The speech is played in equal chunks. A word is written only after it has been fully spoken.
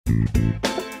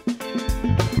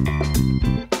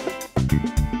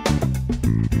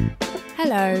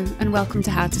Hello and welcome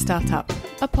to How to Start Up,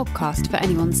 a podcast for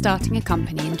anyone starting a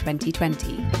company in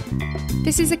 2020.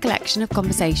 This is a collection of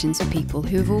conversations with people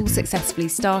who have all successfully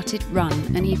started, run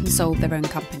and even sold their own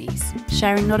companies,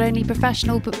 sharing not only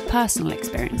professional but personal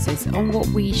experiences on what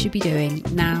we should be doing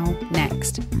now,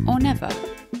 next or never.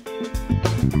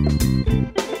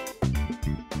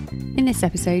 In this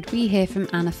episode, we hear from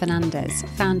Anna Fernandez,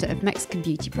 founder of Mexican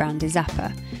beauty brand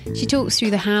IZAPA. She talks through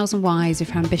the hows and whys of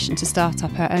her ambition to start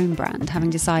up her own brand,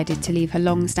 having decided to leave her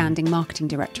long-standing marketing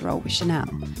director role with Chanel.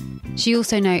 She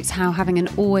also notes how having an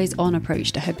always-on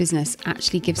approach to her business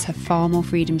actually gives her far more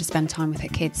freedom to spend time with her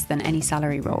kids than any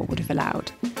salary role would have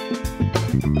allowed.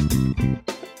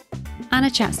 Anna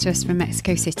chats to us from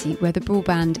Mexico City, where the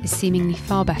broadband is seemingly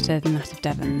far better than that of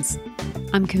Devon's.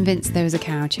 I'm convinced there was a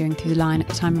cow chewing through the line at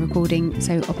the time of recording,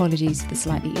 so apologies for the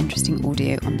slightly interesting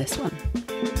audio on this one.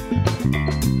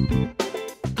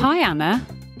 Hi, Anna.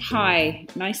 Hi,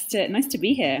 nice to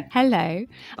be here. Hello.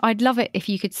 I'd love it if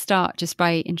you could start just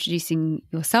by introducing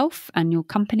yourself and your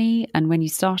company and when you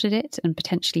started it and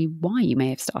potentially why you may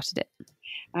have started it.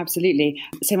 Absolutely.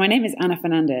 So my name is Anna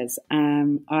Fernandez.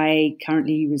 I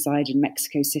currently reside in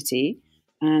Mexico City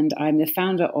and I'm the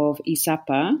founder of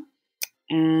IZAPA.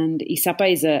 And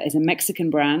IZAPA is a Mexican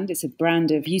brand. It's a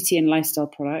brand of beauty and lifestyle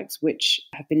products which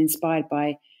have been inspired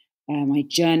by my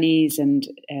journeys and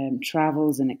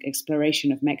travels and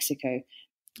exploration of Mexico.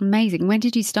 Amazing. When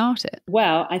did you start it?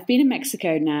 Well, I've been in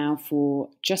Mexico now for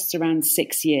just around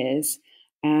 6 years.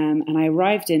 And I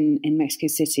arrived in Mexico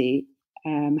City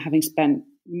having spent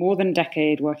more than a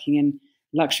decade working in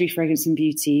luxury fragrance and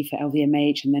beauty for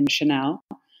LVMH and then Chanel.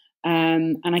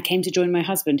 And I came to join my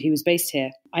husband, who was based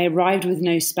here. I arrived with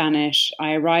no Spanish.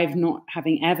 I arrived not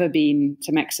having ever been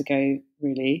to Mexico,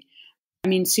 really. I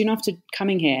mean, soon after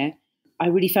coming here, I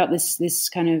really felt this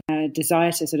kind of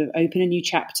desire to sort of open a new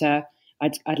chapter.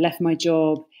 I'd left my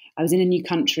job. I was in a new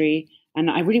country, and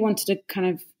I really wanted to kind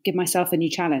of give myself a new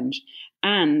challenge.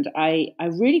 And I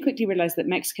really quickly realized that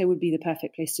Mexico would be the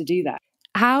perfect place to do that.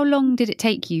 How long did it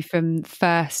take you from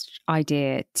first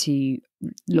idea to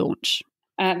launch?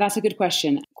 That's a good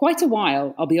question. Quite a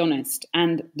while, I'll be honest.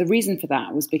 And the reason for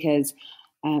that was because,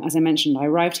 as I mentioned, I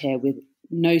arrived here with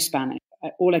no Spanish.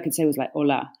 All I could say was like,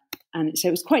 hola. And so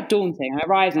it was quite daunting. I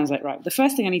arrived and I was like, right, the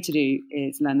first thing I need to do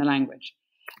is learn the language.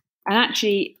 And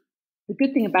actually, the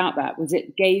good thing about that was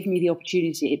it gave me the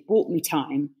opportunity. It bought me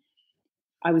time.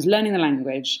 I was learning the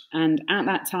language. And at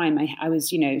that time, I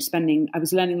was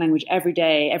learning language every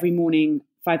day, every morning,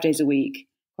 5 days a week,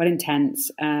 quite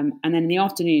intense. And then in the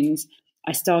afternoons,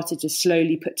 I started to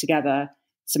slowly put together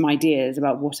some ideas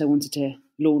about what I wanted to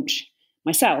launch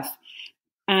myself.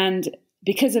 And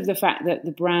because of the fact that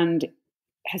the brand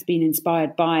has been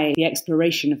inspired by the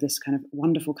exploration of this kind of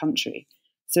wonderful country.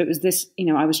 So it was this,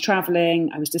 I was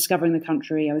traveling, I was discovering the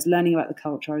country, I was learning about the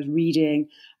culture, I was reading,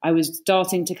 I was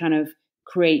starting to kind of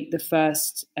create the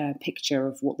first picture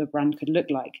of what the brand could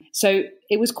look like. So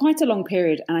it was quite a long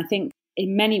period. And I think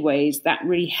in many ways that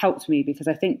really helped me, because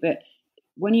I think that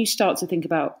when you start to think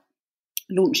about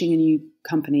launching a new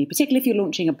company, particularly if you're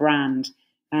launching a brand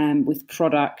with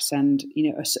products and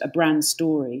a brand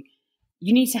story,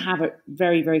 you need to have it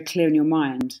very, very clear in your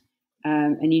mind,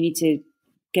 and you need to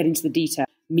get into the detail,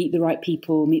 meet the right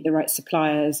people, meet the right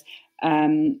suppliers,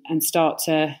 and start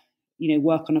to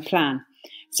work on a plan.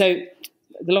 So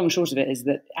the long and short of it is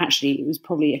that actually it was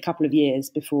probably a couple of years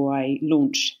before I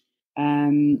launched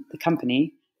the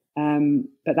company.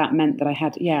 But that meant that I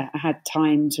had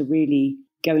time to really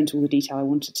go into all the detail I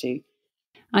wanted to.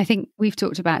 I think we've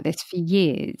talked about this for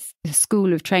years, the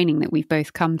school of training that we've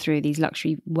both come through, these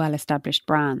luxury, well-established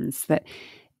brands, that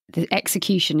the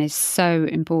execution is so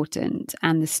important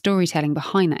and the storytelling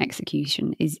behind that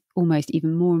execution is almost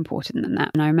even more important than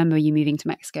that. And I remember you moving to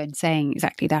Mexico and saying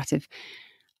exactly that of,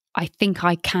 I think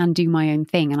I can do my own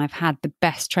thing and I've had the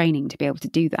best training to be able to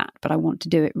do that, but I want to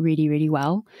do it really, really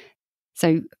well.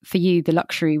 So for you, the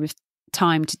luxury was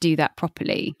time to do that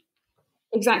properly.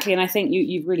 Exactly. And I think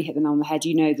you've really hit the nail on the head,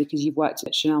 because you've worked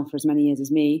at Chanel for as many years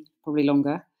as me, probably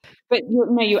longer. But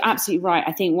you're absolutely right.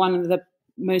 I think one of the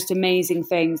most amazing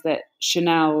things that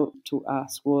Chanel taught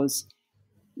us was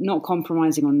not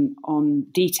compromising on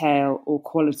detail or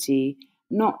quality,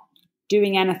 not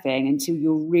doing anything until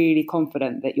you're really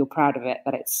confident that you're proud of it,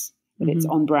 that it's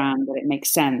on brand, that it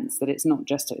makes sense, that it's not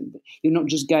just you're not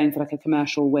just going for like a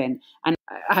commercial win. And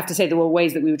I have to say there were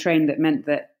ways that we were trained that meant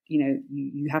that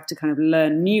you have to kind of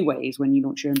learn new ways when you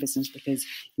launch your own business, because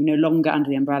you're no longer under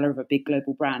the umbrella of a big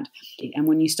global brand. And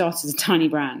when you start as a tiny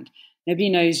brand, nobody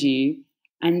knows you.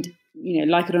 And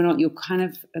like it or not, you're kind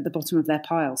of at the bottom of their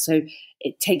pile. So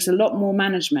it takes a lot more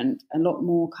management, a lot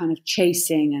more kind of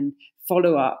chasing and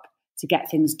follow up to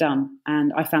get things done.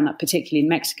 And I found that particularly in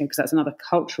Mexico, because that's another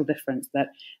cultural difference that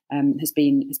has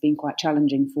been quite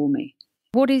challenging for me.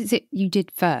 What is it you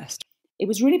did first? It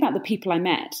was really about the people I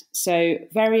met. So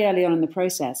very early on in the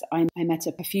process, I met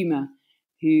a perfumer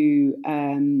who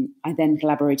I then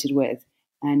collaborated with.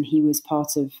 And he is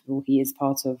part of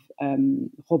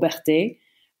Robertet,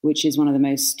 which is one of the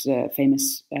most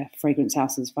famous fragrance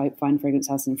houses, fine fragrance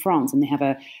houses in France. And they have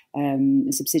a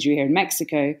subsidiary here in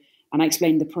Mexico. And I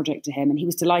explained the project to him, and he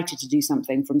was delighted to do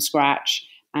something from scratch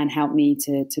and help me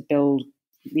to build,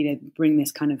 bring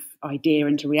this kind of idea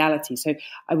into reality. So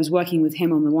I was working with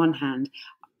him on the one hand.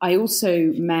 I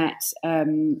also met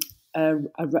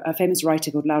a famous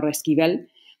writer called Laura Esquivel,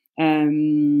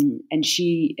 and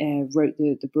she wrote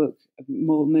the book,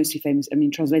 mostly famous,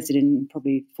 translated in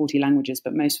probably 40 languages,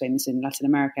 but most famous in Latin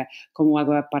America, Como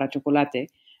agua para chocolate.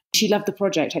 She loved the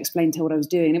project. I explained to her what I was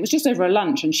doing. It was just over a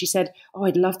lunch, and she said,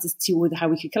 I'd love to see how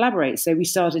we could collaborate. So we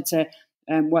started to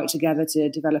work together to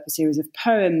develop a series of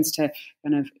poems to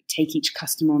kind of take each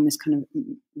customer on this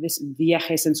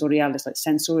viaje sensorial, this like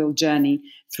sensorial journey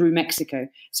through Mexico.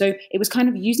 So it was kind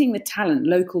of using the talent,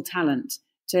 local talent,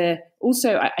 to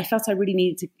also, I felt I really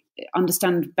needed to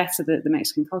understand better the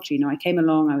Mexican culture. I came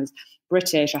along, I was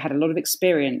British, I had a lot of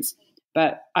experience,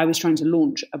 but I was trying to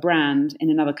launch a brand in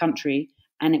another country.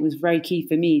 And it was very key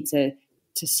for me to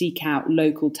seek out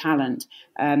local talent.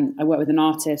 I worked with an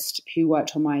artist who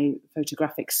worked on my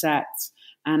photographic sets.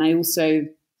 And I also,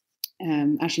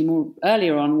 actually more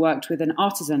earlier on, worked with an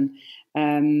artisan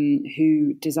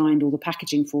who designed all the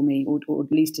packaging for me, or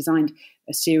at least designed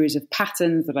a series of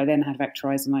patterns that I then had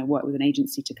vectorized, and I worked with an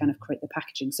agency to kind of create the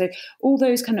packaging. So all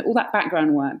that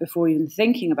background work before even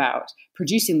thinking about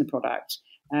producing the product.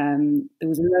 There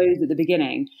was loads at the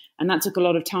beginning, and that took a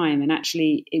lot of time. And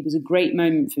actually, it was a great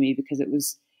moment for me because it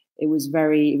was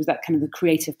that kind of the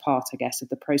creative part, I guess, of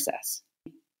the process.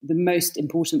 The most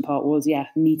important part was,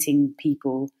 meeting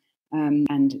people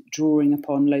and drawing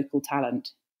upon local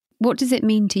talent. What does it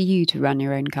mean to you to run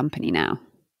your own company now?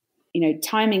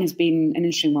 Timing has been an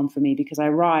interesting one for me because I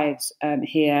arrived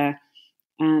here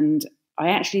and I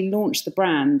actually launched the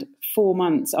brand 4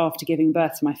 months after giving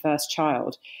birth to my first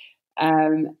child.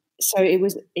 So it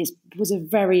was a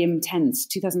very intense,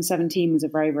 2017 was a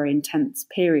very, very intense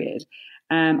period.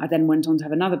 I then went on to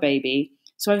have another baby.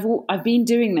 So I've been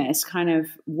doing this kind of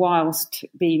whilst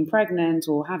being pregnant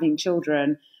or having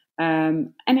children.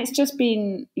 And it's just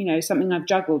been, something I've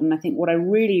juggled. And I think what I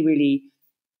really, really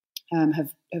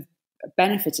have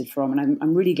benefited from, and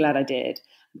I'm really glad I did,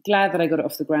 I'm glad that I got it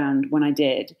off the ground when I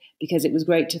did, because it was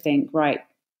great to think, right,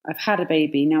 I've had a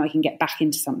baby, now I can get back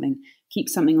into something, keep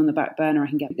something on the back burner, I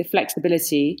can get the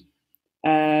flexibility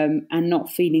and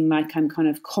not feeling like I'm kind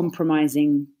of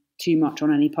compromising too much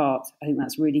on any part. I think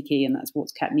that's really key, and that's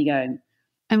what's kept me going.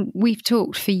 And we've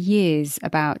talked for years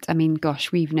about,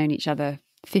 we've known each other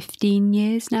 15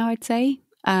 years now, I'd say,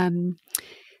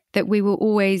 that we were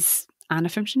always Anna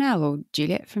from Chanel or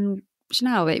Juliet from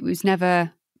Chanel. It was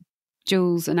never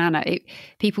Jules and Anna.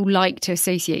 People like to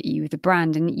associate you with the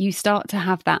brand, and you start to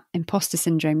have that imposter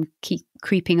syndrome keep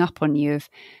creeping up on you of,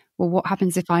 well, what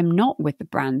happens if I'm not with the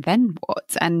brand? Then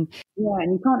what? And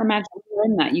you can't imagine you're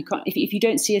in that. You can't if you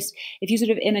don't see us, if you're sort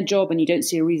of in a job and you don't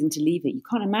see a reason to leave it, you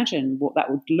can't imagine what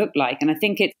that would look like. And I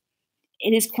think it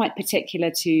is quite particular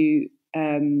to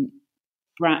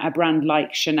a brand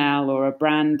like Chanel, or a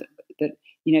brand that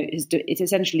it's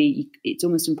essentially, it's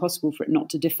almost impossible for it not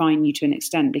to define you to an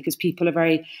extent, because people are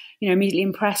very immediately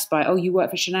impressed by, oh, you work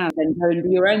for Chanel, then go and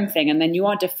do your own thing, and then you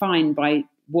are defined by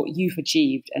what you've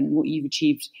achieved and what you've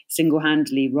achieved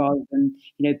single-handedly, rather than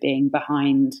being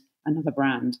behind another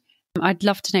brand. I'd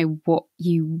love to know what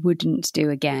you wouldn't do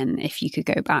again if you could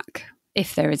go back,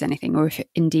 if there is anything, or if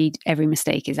indeed every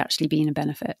mistake is actually being a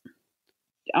benefit.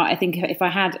 I think if I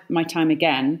had my time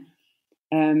again,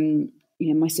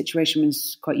 my situation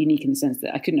was quite unique in the sense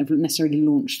that I couldn't have necessarily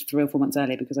launched 3 or 4 months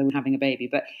earlier because I was having a baby.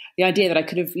 But the idea that I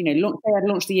could have, say I'd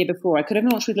launched the year before, I could have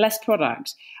launched with less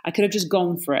product. I could have just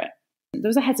gone for it. There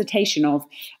was a hesitation of,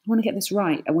 I want to get this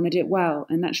right. I want to do it well.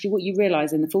 And actually what you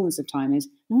realize in the fullness of time is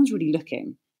no one's really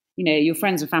looking. Your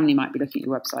friends and family might be looking at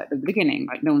your website, but at the beginning,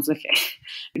 no one's looking.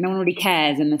 No one really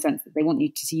cares in the sense that they want you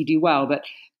to see you do well. But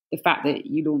the fact that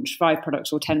you launch 5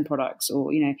 products or 10 products,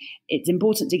 or, it's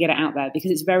important to get it out there,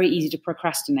 because it's very easy to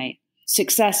procrastinate.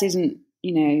 Success isn't,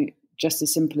 just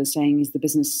as simple as saying, is the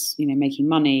business, making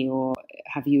money, or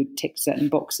have you ticked certain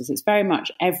boxes? It's very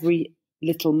much every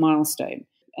little milestone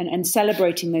and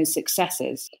celebrating those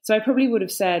successes. So I probably would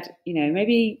have said,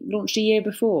 maybe launched a year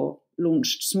before,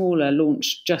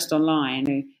 launched just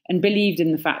online, and believed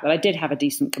in the fact that I did have a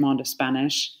decent command of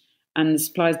Spanish and the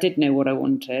suppliers did know what I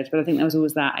wanted. But I think there was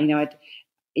always that,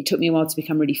 it took me a while to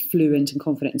become really fluent and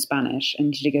confident in Spanish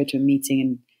and to go to a meeting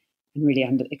and really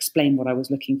explain what I was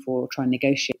looking for or try and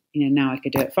negotiate. Now I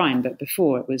could do it fine, but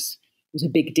before it was a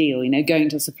big deal, going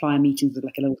to supplier meetings with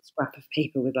like a little scrap of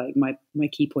paper with like my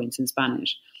key points in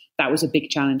Spanish. That was a big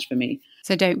challenge for me.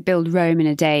 So don't build Rome in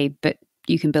a day, but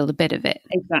you can build a bit of it.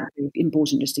 Exactly.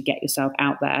 Important just to get yourself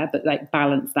out there, but like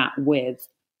balance that with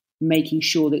making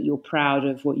sure that you're proud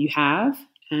of what you have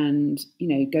and,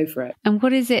 go for it. And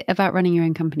what is it about running your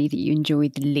own company that you enjoy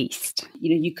the least?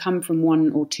 You come from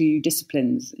one or two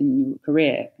disciplines in your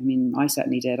career. I mean, I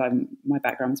certainly did. My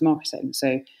background was marketing.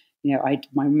 So,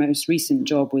 my most recent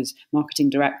job was marketing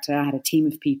director. I had a team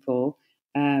of people.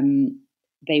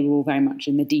 They were all very much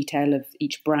in the detail of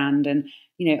each brand. And,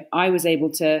 I was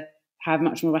able to have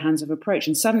much more of a hands-off approach.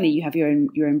 And suddenly you have your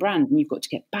own brand and you've got to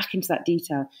get back into that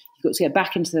detail. You've got to get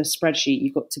back into the spreadsheet.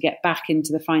 You've got to get back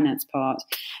into the finance part.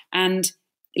 And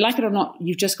like it or not,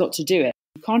 you've just got to do it.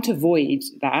 You can't avoid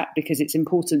that because it's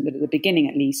important that at the beginning,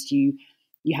 at least, you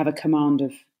have a command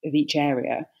of each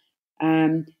area.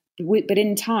 But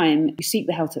in time, you seek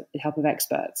the help of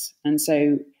experts. And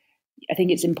so I think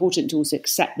it's important to also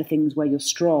accept the things where you're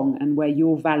strong and where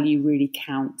your value really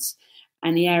counts,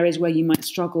 and the areas where you might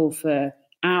struggle for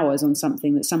hours on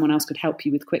something that someone else could help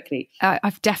you with quickly.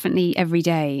 I've definitely every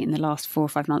day in the last 4 or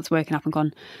 5 months woken up and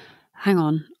gone, hang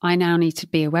on, I now need to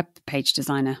be a web page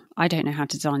designer. I don't know how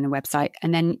to design a website.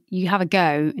 And then you have a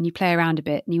go and you play around a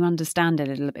bit and you understand it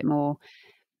a little bit more.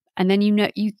 And then you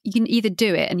can either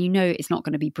do it and it's not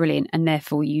going to be brilliant and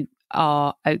therefore you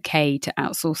are okay to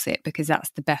outsource it because that's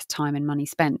the best time and money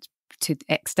spent to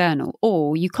external,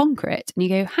 or you conquer it and you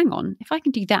go, hang on, if I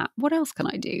can do that, what else can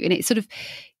I do? And it sort of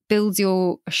builds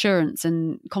your assurance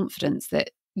and confidence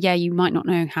that, yeah, you might not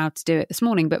know how to do it this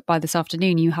morning, but by this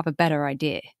afternoon you have a better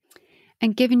idea.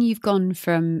 And given you've gone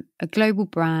from a global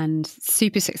brand,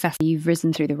 super successful, you've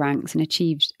risen through the ranks and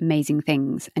achieved amazing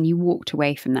things, and you walked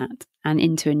away from that and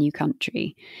into a new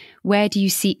country, where do you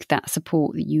seek that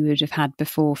support that you would have had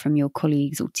before from your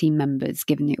colleagues or team members,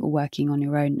 given that you're working on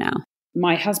your own now?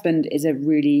 My husband is a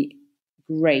really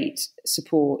great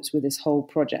support with this whole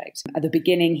project. At the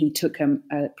beginning, he took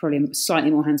probably a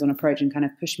slightly more hands-on approach and kind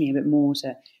of pushed me a bit more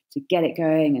to get it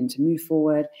going and to move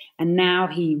forward. And now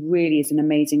he really is an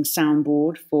amazing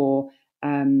soundboard for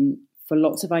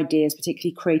lots of ideas,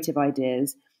 particularly creative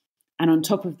ideas. And on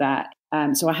top of that,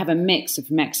 so I have a mix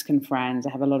of Mexican friends.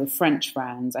 I have a lot of French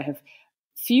friends. I have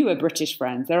fewer British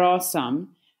friends. There are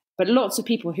some, but lots of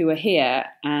people who are here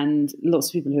and lots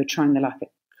of people who are trying their luck at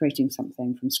creating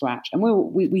something from scratch. And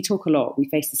we talk a lot. We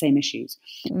face the same issues.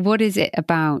 What is it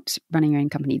about running your own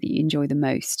company that you enjoy the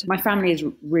most? My family is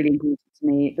really important to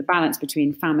me. The balance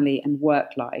between family and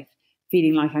work life,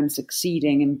 feeling like I'm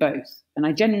succeeding in both. And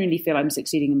I genuinely feel I'm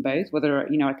succeeding in both, whether,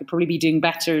 I could probably be doing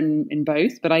better in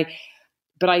both, but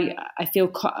I feel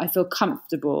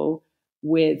comfortable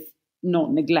with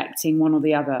not neglecting one or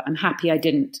the other. I'm happy I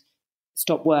didn't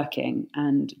stop working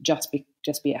and just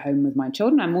be at home with my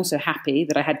children. I'm also happy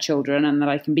that I had children and that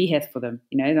I can be here for them.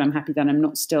 That I'm happy that I'm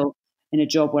not still in a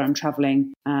job where I'm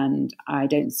traveling and I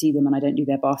don't see them and I don't do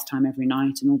their bath time every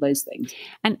night and all those things.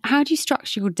 And how do you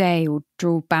structure your day or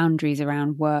draw boundaries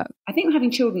around work? I think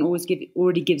having children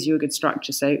already gives you a good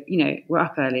structure. So, we're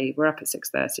up early, we're up at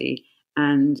 6:30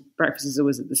 and breakfast is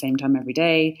always at the same time every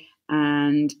day.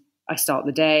 And I start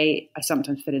the day. I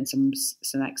sometimes fit in some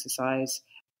exercise.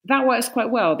 That works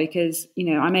quite well because,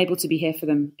 I'm able to be here for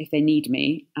them if they need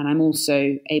me. And I'm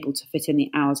also able to fit in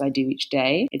the hours I do each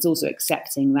day. It's also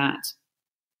accepting that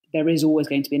there is always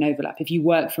going to be an overlap. If you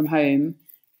work from home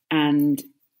and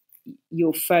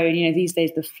your phone, these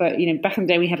days the phone, back in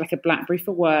the day we had like a BlackBerry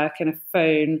for work and a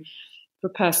phone for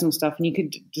personal stuff and you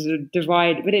could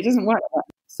divide, but it doesn't work like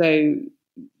that. So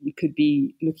you could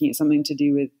be looking at something to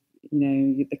do with,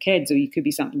 the kids, or you could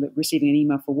be receiving an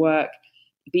email for work,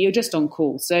 but you're just on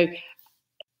call. So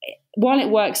while it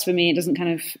works for me, it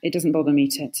doesn't bother me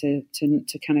to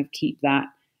kind of keep that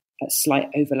slight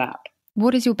overlap.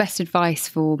 What is your best advice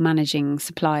for managing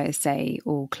suppliers, say,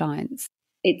 or clients?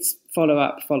 It's follow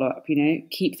up,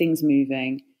 keep things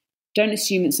moving. Don't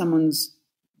assume that someone's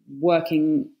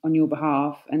working on your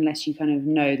behalf unless you kind of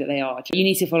know that they are. You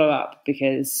need to follow up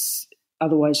because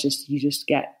otherwise you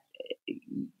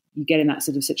get in that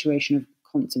sort of situation of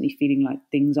constantly feeling like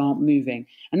things aren't moving.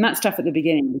 And that's tough at the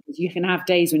beginning because you can have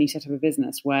days when you set up a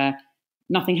business where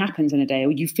nothing happens in a day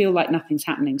or you feel like nothing's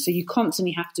happening. So you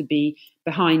constantly have to be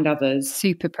behind others.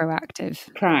 Super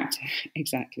proactive. Proactive,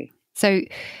 exactly. So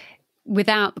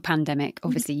without the pandemic,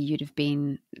 obviously you'd have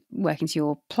been working to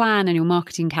your plan and your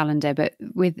marketing calendar, but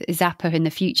with IZAPA in the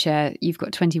future, you've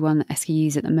got 21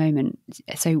 SKUs at the moment.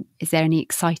 So is there any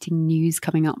exciting news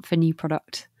coming up for new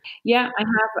product? Yeah,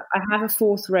 I have a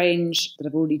fourth range that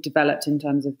I've already developed in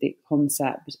terms of the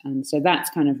concept. And so that's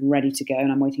kind of ready to go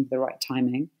and I'm waiting for the right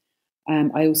timing.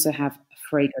 I also have a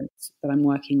fragrance that I'm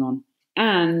working on.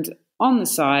 And on the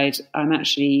side, I'm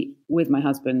actually, with my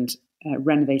husband,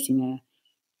 renovating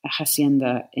a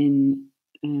hacienda in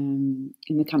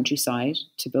the countryside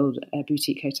to build a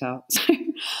boutique hotel. So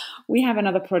we have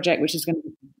another project which is going to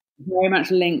be very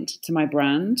much linked to my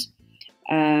brand.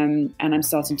 And I'm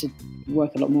starting to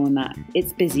work a lot more on that.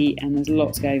 It's busy and there's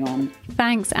lots going on.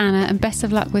 Thanks, Anna, and best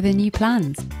of luck with the new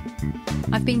plans.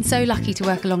 I've been so lucky to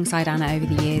work alongside Anna over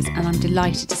the years, and I'm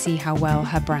delighted to see how well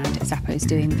her brand IZAPA is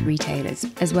doing with retailers,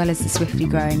 as well as the swiftly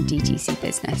growing DTC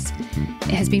business.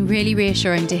 It has been really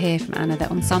reassuring to hear from Anna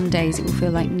that on some days it will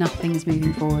feel like nothing is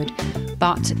moving forward,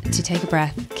 but to take a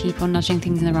breath, keep on nudging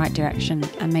things in the right direction,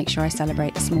 and make sure I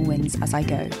celebrate the small wins as I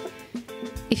go.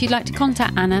 If you'd like to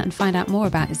contact Anna and find out more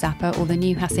about IZAPA or the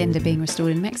new hacienda being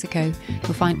restored in Mexico,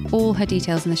 you'll find all her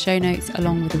details in the show notes,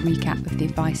 along with a recap of the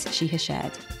advice she has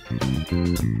shared.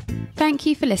 Thank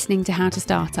you for listening to How to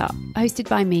Start Up, hosted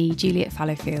by me, Juliet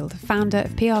Fallowfield, founder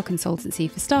of PR consultancy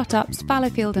for startups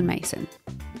Fallowfield and Mason.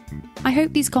 I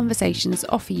hope these conversations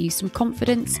offer you some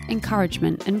confidence,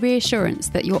 encouragement, and reassurance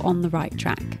that you're on the right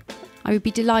track. I would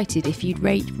be delighted if you'd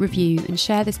rate, review, and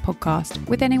share this podcast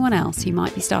with anyone else who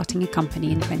might be starting a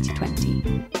company in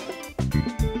 2020.